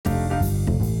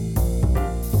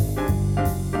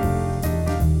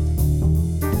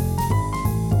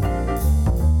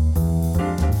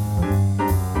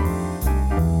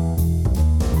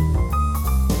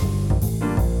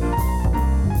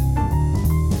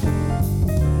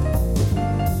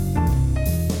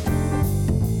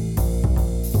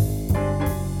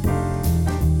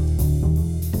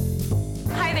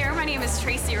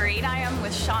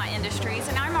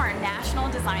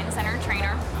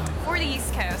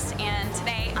Forest, and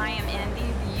today I am in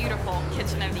the beautiful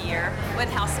Kitchen of the Year with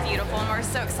House Beautiful, and we're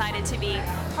so excited to be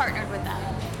partnered with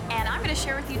them. And I'm going to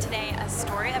share with you today a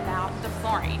story about the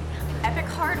flooring. Epic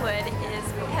Hardwood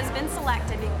has been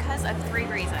selected because of 3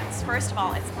 reasons. First of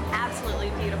all, it's absolutely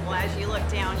beautiful. As you look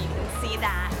down, you can see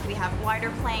that. We have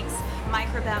wider planks,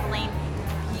 micro beveling,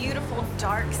 beautiful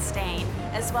dark stain,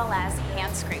 as well as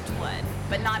hand-scraped wood.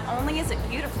 But not only is it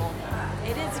beautiful,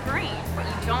 it is green. What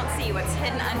you don't see, what's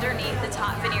hidden underneath the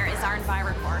top veneer, is our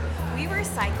EnviroCore. We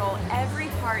recycle every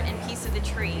part and piece of the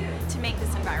tree to make this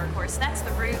EnviroCore. So that's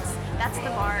the roots, that's the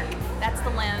bark, that's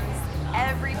the limbs.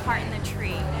 Every part in the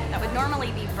tree that would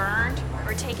normally be burned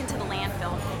or taken to the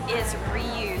landfill is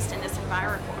reused in this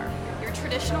EnviroCore. Your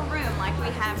traditional room, like we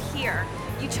have here,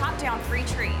 you chop down 3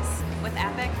 trees. With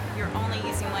Epic, you're only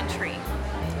using 1 tree.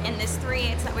 In this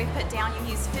 3/8 that we put down,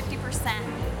 you use 50%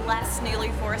 less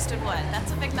newly forested wood.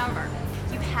 That's a big number.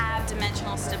 You have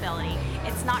dimensional stability.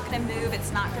 It's not going to move,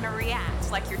 it's not going to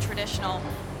react like your traditional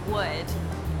wood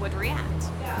would react.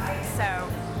 So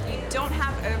you don't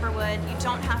have overwood, you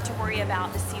don't have to worry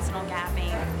about the seasonal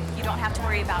gapping, you don't have to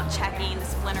worry about checking the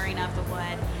splintering of the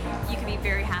wood. You can be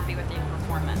very happy with your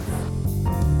performance.